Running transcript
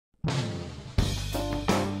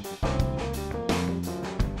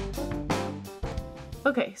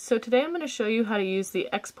Okay, so today I'm going to show you how to use the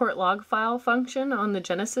export log file function on the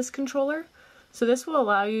Genesis controller. So this will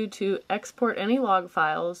allow you to export any log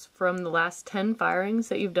files from the last 10 firings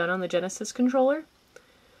that you've done on the Genesis controller.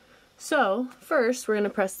 So first we're going to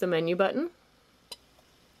press the menu button,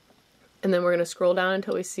 and then we're going to scroll down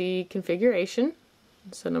until we see configuration.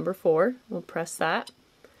 So number 4, we'll press that.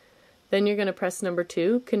 Then you're going to press number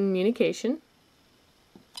 2, communication.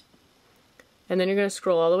 And then you're going to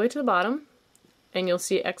scroll all the way to the bottom, and you'll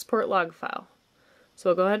see export log file. So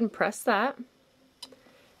we'll go ahead and press that,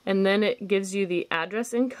 and then it gives you the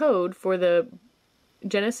address and code for the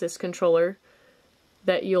Genesis controller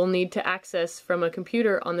that you'll need to access from a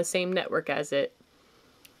computer on the same network as it.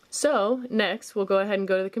 So next we'll go ahead and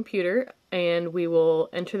go to the computer, and we will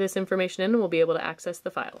enter this information in, and we'll be able to access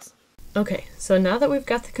the files. Okay, so now that we've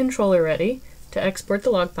got the controller ready to export the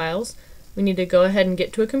log files, we need to go ahead and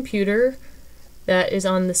get to a computer that is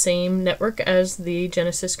on the same network as the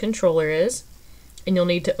Genesis controller is. And you'll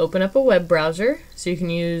need to open up a web browser. So you can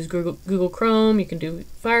use Google Chrome, you can do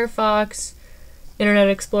Firefox, Internet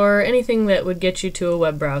Explorer, anything that would get you to a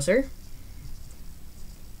web browser.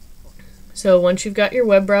 So once you've got your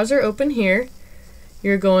web browser open here,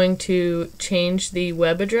 you're going to change the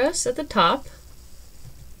web address at the top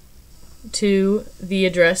to the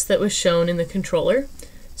address that was shown in the controller.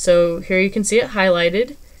 So here you can see it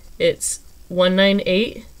highlighted. It's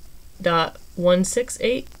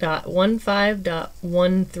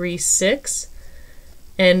 198.168.15.136,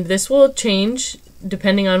 and this will change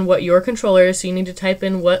depending on what your controller is, so you need to type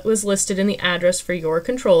in what was listed in the address for your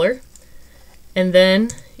controller, and then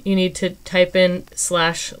you need to type in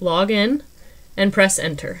 /login and press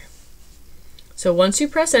enter. So once you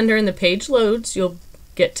press enter and the page loads, you'll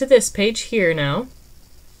get to this page here now,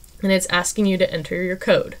 and it's asking you to enter your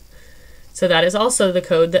code. So that is also the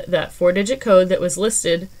code, that 4-digit code that was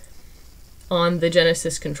listed on the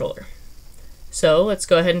Genesis controller. So let's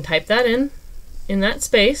go ahead and type that in that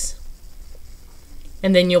space,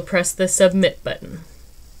 and then you'll press the submit button.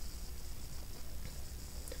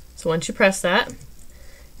 So once you press that,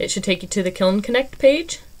 it should take you to the Kiln Connect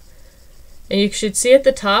page, and you should see at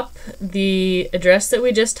the top the address that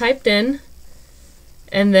we just typed in,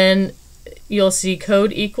 and then you'll see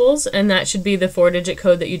code equals, and that should be the 4-digit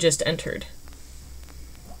code that you just entered.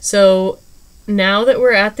 So now that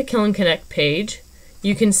we're at the Kiln Connect page,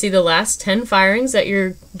 you can see the last 10 firings that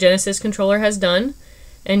your Genesis controller has done,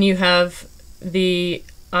 and you have the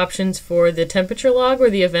options for the temperature log or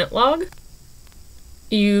the event log.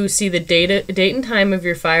 You see the date and time of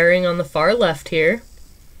your firing on the far left here.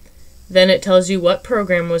 Then it tells you what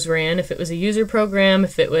program was ran, if it was a user program,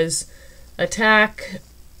 if it was attack,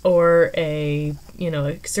 or a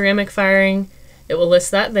ceramic firing. It will list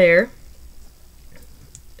that there.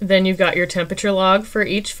 Then you've got your temperature log for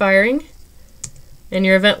each firing and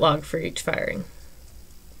your event log for each firing.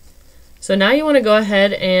 So now you want to go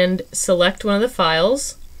ahead and select one of the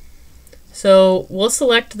files. So we'll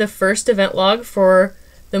select the first event log for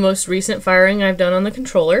the most recent firing I've done on the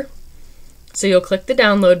controller. So you'll click the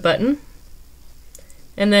download button,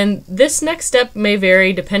 and then this next step may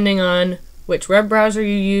vary depending on which web browser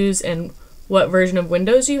you use and what version of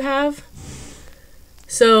Windows you have.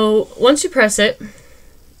 So once you press it,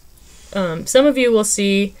 some of you will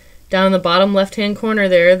see down in the bottom left hand corner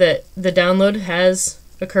there that the download has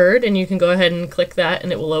occurred, and you can go ahead and click that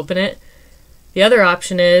and it will open it. The other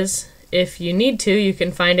option is, if you need to, you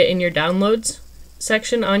can find it in your downloads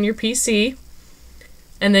section on your PC,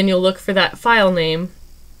 and then you'll look for that file name,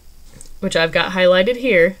 which I've got highlighted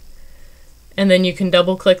here, and then you can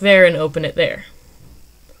double click there and open it there.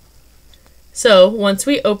 So once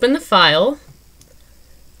we open the file,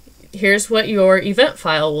 here's what your event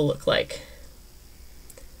file will look like.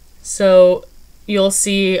 So you'll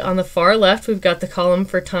see on the far left we've got the column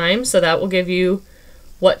for time, so that will give you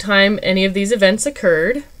what time any of these events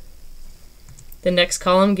occurred. The next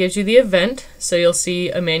column gives you the event, so you'll see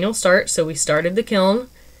a manual start, so we started the kiln.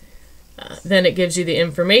 Then it gives you the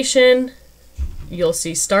information, you'll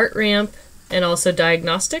see start ramp, and also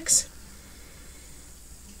diagnostics.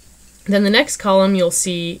 Then the next column you'll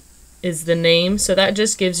see is the name, so that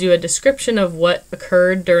just gives you a description of what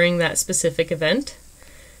occurred during that specific event.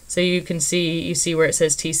 So you see where it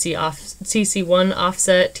says TC1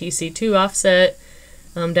 offset, TC2 offset.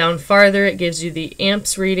 Down farther it gives you the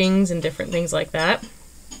amps readings and different things like that.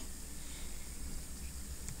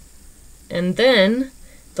 And then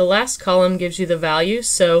the last column gives you the values,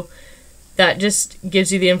 so that just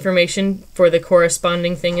gives you the information for the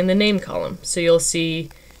corresponding thing in the name column. So you'll see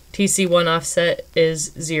TC1 offset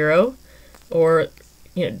is 0, or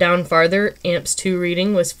down farther, amps 2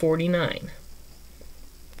 reading was 49.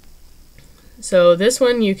 So this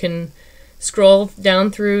one you can scroll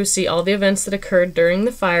down through, see all the events that occurred during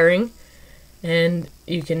the firing, and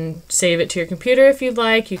you can save it to your computer if you'd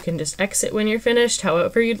like. You can just exit when you're finished,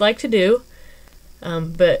 however you'd like to do.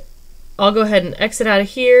 But I'll go ahead and exit out of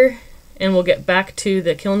here, and we'll get back to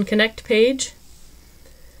the Kiln Connect page.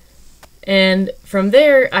 And from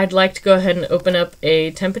there, I'd like to go ahead and open up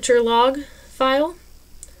a temperature log file.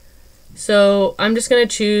 So I'm just going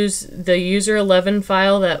to choose the user 11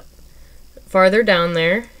 file that farther down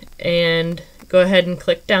there and go ahead and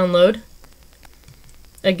click download.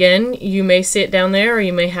 Again, you may see it down there, or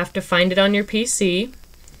you may have to find it on your PC,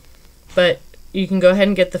 but you can go ahead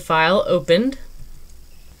and get the file opened.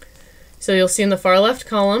 So you'll see in the far left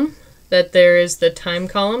column that there is the time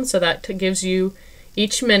column, so that gives you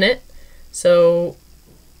each minute. So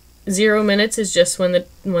 0 minutes is just when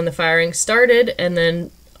the firing started, and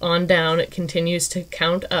then on down it continues to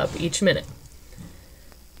count up each minute.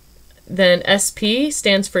 Then SP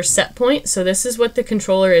stands for set point, so this is what the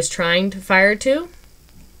controller is trying to fire to.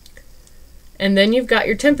 And then you've got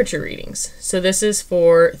your temperature readings. So this is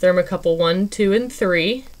for thermocouple 1, 2, and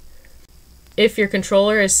 3. If your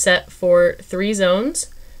controller is set for 3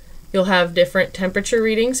 zones, you'll have different temperature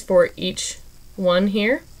readings for each one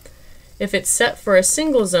here. If it's set for a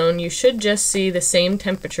single zone, you should just see the same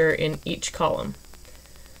temperature in each column.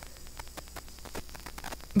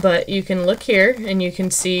 But you can look here and you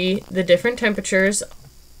can see the different temperatures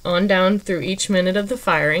on down through each minute of the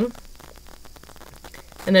firing.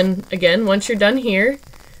 And then again, once you're done here,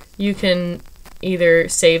 you can either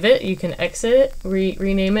save it, you can exit it,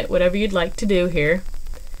 rename it, whatever you'd like to do here.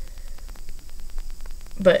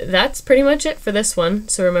 But that's pretty much it for this one.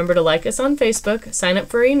 So remember to like us on Facebook, sign up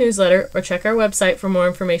for a newsletter, or check our website for more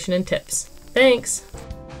information and tips. Thanks!